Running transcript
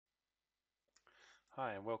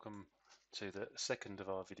Hi and welcome to the second of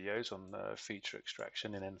our videos on feature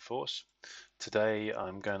extraction in n4ce. Today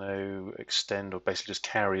I'm going to extend or basically just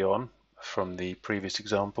carry on from the previous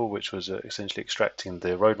example, which was essentially extracting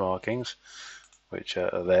the road markings which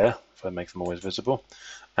are there, if I make them always visible.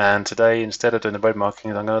 And today, instead of doing the road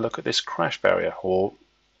markings, I'm going to look at this crash barrier or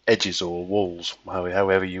edges or walls,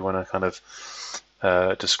 however you want to kind of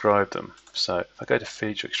describe them. So if I go to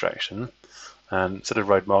feature extraction, and instead of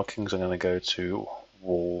road markings, I'm going to go to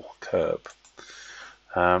wall curb.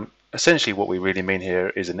 Essentially what we really mean here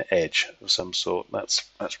is an edge of some sort. That's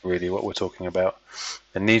really what we're talking about.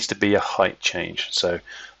 There needs to be a height change. So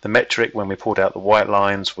the metric when we pulled out the white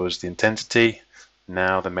lines was the intensity.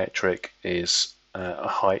 Now the metric is a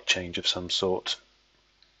height change of some sort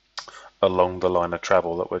along the line of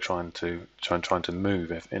travel that we're trying to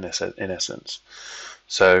move in essence.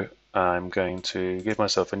 So I'm going to give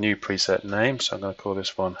myself a new preset name. So I'm going to call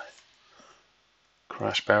this one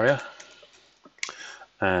crash barrier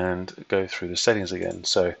and go through the settings again.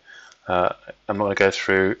 So I'm not going to go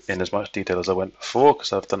through in as much detail as I went before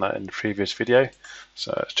because I've done that in the previous video.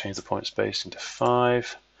 So let's change the point space into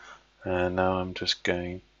 5, and now I'm just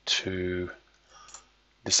going to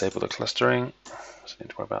disable the clustering. So I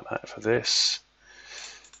need to worry about that for this.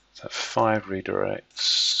 So 5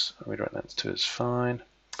 redirects. Redirect that to 2 is fine.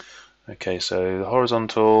 Okay, so the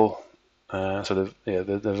horizontal, so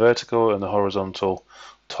the vertical and the horizontal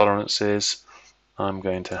tolerances I'm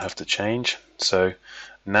going to have to change. So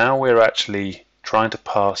now we're actually trying to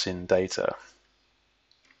pass in data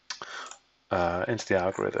into the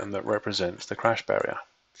algorithm that represents the crash barrier.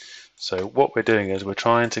 So what we're doing is we're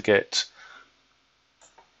trying to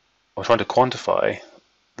quantify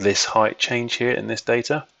this height change here in this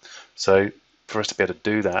data. So for us to be able to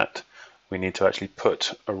do that, we need to actually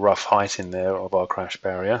put a rough height in there of our crash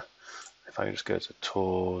barrier. If I just go to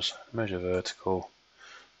tools, measure vertical,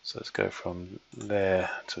 so let's go from there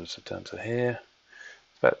to down to here.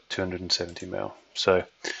 It's about 270 mil. So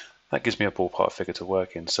that gives me a ballpark figure to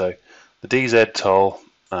work in. So the DZ toll,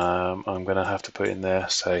 I'm going to have to put in there,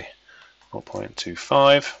 say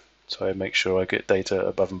 0.25. So I make sure I get data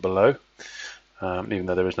above and below, even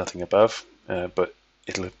though there is nothing above. But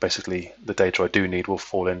it'll basically, the data I do need will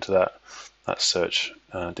fall into that search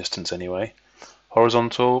distance anyway.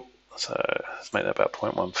 Horizontal, so let's make that about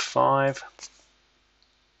 0.15.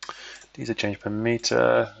 These are change per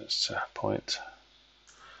meter. It's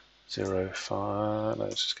 0.05.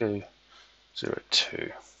 Let's just go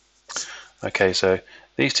 0.2. Okay, so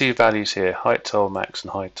these two values here, height toll max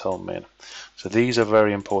and height toll min. So these are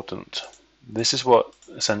very important. This is what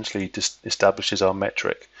essentially establishes our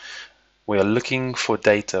metric. We are looking for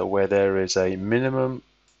data where there is a minimum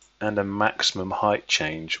and a maximum height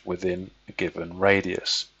change within a given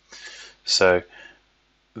radius. So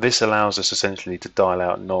this allows us essentially to dial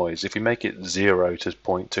out noise. If we make it 0 to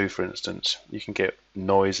 0.2, for instance, you can get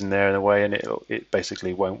noise in there in a way, and it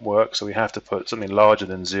basically won't work. So we have to put something larger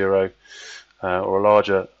than 0 or a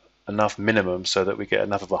larger enough minimum so that we get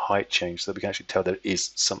enough of a height change so that we can actually tell there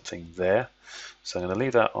is something there. So I'm going to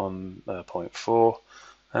leave that on 0.4.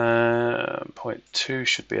 0.2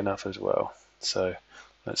 should be enough as well. So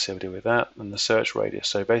let's see how we do with that. And the search radius.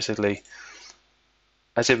 So basically,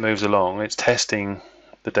 as it moves along, it's testing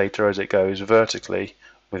the data as it goes vertically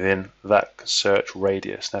within that search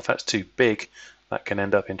radius. Now, if that's too big, that can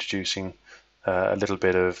end up introducing a little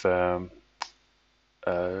bit of,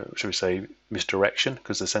 should we say, misdirection,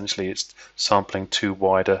 because essentially it's sampling too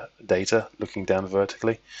wider data looking down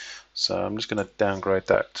vertically. So I'm just going to downgrade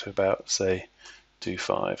that to about, say,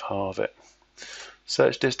 2.5, halve it.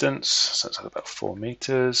 Search distance, so that's about 4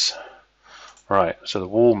 meters. Right, so the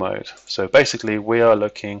wall mode. So basically we are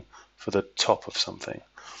looking for the top of something.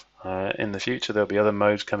 In the future there'll be other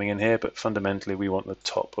modes coming in here, but fundamentally we want the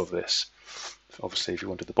top of this. Obviously if you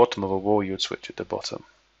wanted the bottom of a wall, you would switch it to bottom.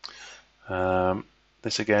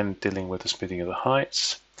 This again dealing with the smoothing of the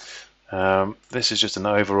heights. This is just an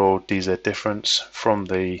overall DZ difference from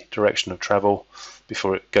the direction of travel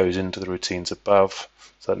before it goes into the routines above.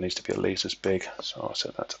 So that needs to be at least as big. So I'll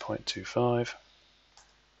set that to 0.25.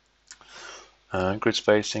 Grid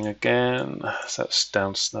spacing again. So that's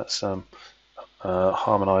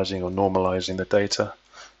harmonizing or normalizing the data.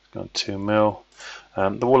 Gone 2 mil.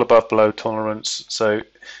 The wall above below tolerance. So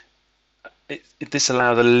this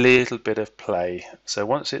allows a little bit of play. So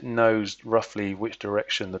once it knows roughly which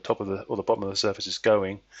direction the top of the or the bottom of the surface is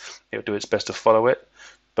going, it will do its best to follow it.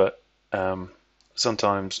 But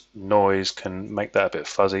sometimes noise can make that a bit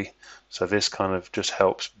fuzzy. So this kind of just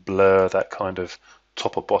helps blur that kind of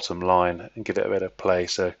top or bottom line and give it a bit of play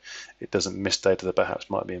so it doesn't miss data that perhaps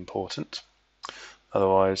might be important.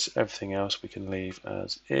 Otherwise, everything else we can leave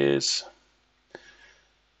as is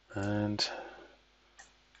and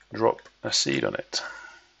drop a seed on it.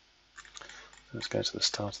 Let's go to the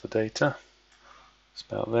start of the data. It's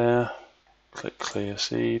about there. Click clear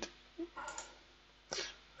seed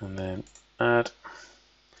and then add.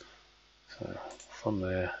 So from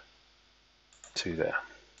there to there.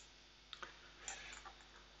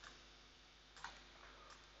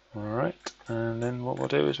 Alright, and then what we'll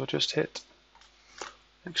do is we'll just hit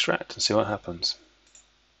extract and see what happens.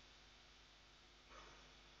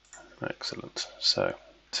 Excellent. So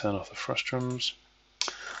turn off the frustrums.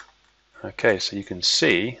 Okay, so you can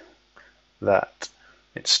see that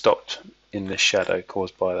it stopped in this shadow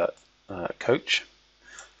caused by that coach.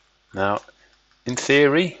 Now, in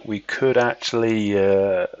theory, we could actually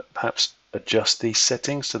perhaps adjust these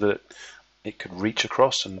settings so that it could reach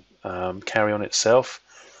across and carry on itself.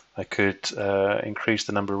 I could increase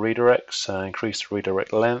the number of redirects, increase the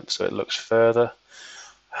redirect length so it looks further.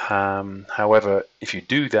 However, if you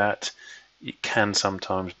do that, it can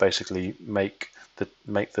sometimes basically make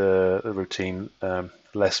the routine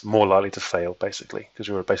more likely to fail, basically, because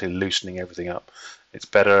you're basically loosening everything up. It's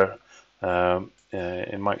better,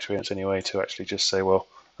 in my experience anyway, to actually just say, well,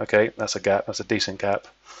 okay, that's a gap, that's a decent gap.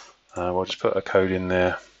 We'll just put a code in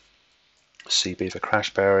there, CB for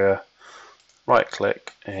crash barrier, right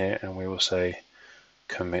click here, and we will say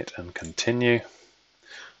commit and continue,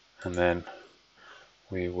 and then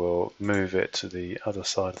we will move it to the other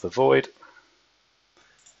side of the void.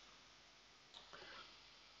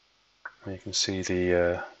 And you can see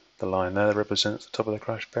the line there that represents the top of the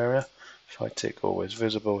crash barrier. If I tick always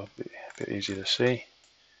visible, it'll be a bit easier to see.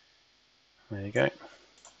 There you go.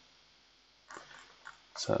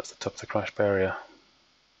 So that's the top of the crash barrier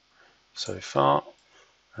so far.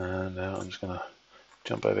 And now I'm just going to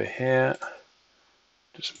jump over here,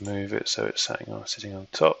 just move it so it's sitting on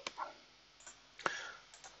top,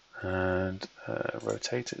 and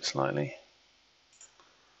rotate it slightly.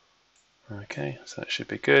 Okay, so that should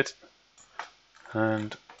be good.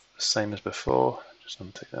 And same as before, just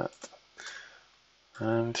untick that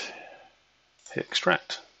and hit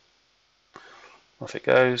extract. Off it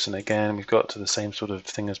goes, and again we've got to the same sort of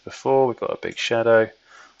thing as before. We've got a big shadow,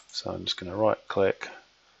 so I'm just going to right click,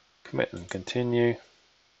 commit and continue,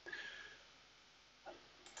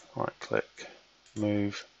 right click,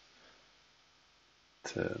 move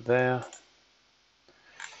to there,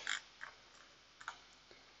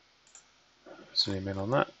 zoom in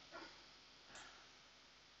on that.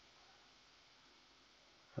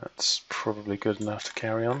 That's probably good enough to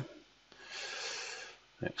carry on.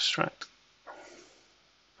 Extract.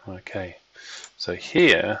 Okay, so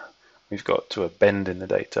here we've got to a bend in the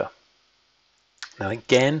data. Now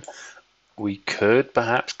again, we could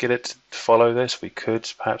perhaps get it to follow this. We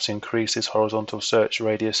could perhaps increase this horizontal search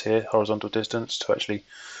radius here, horizontal distance, to actually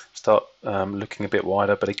start looking a bit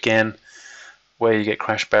wider. But again, where you get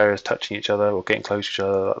crash barriers touching each other or getting close to each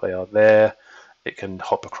other like they are there, it can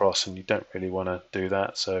hop across, and you don't really want to do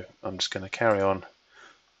that. So I'm just going to carry on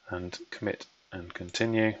and commit and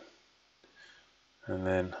continue, and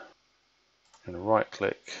then I'm going to right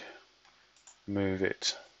click, move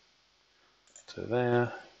it to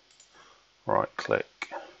there, right click,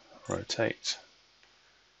 rotate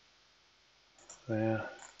there.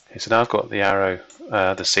 Okay, so now I've got the arrow,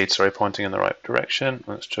 the seed, pointing in the right direction.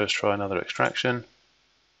 Let's just try another extraction.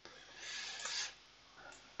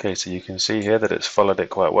 Okay, so you can see here that it's followed it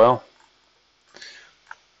quite well.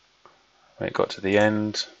 When it got to the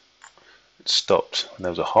end, it stopped, and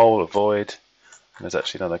there was a hole, a void, and there's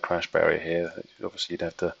actually another crash barrier here that obviously you'd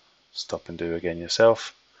have to stop and do again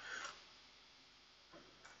yourself.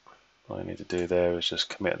 All I need to do there is just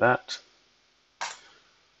commit that.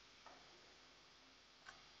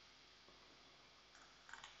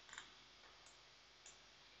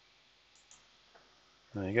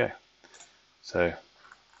 There you go. So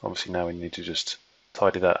obviously now we need to just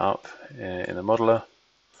tidy that up in the modeler,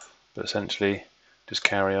 but essentially just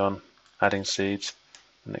carry on adding seeds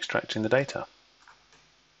and extracting the data.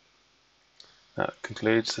 That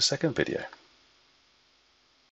concludes the second video.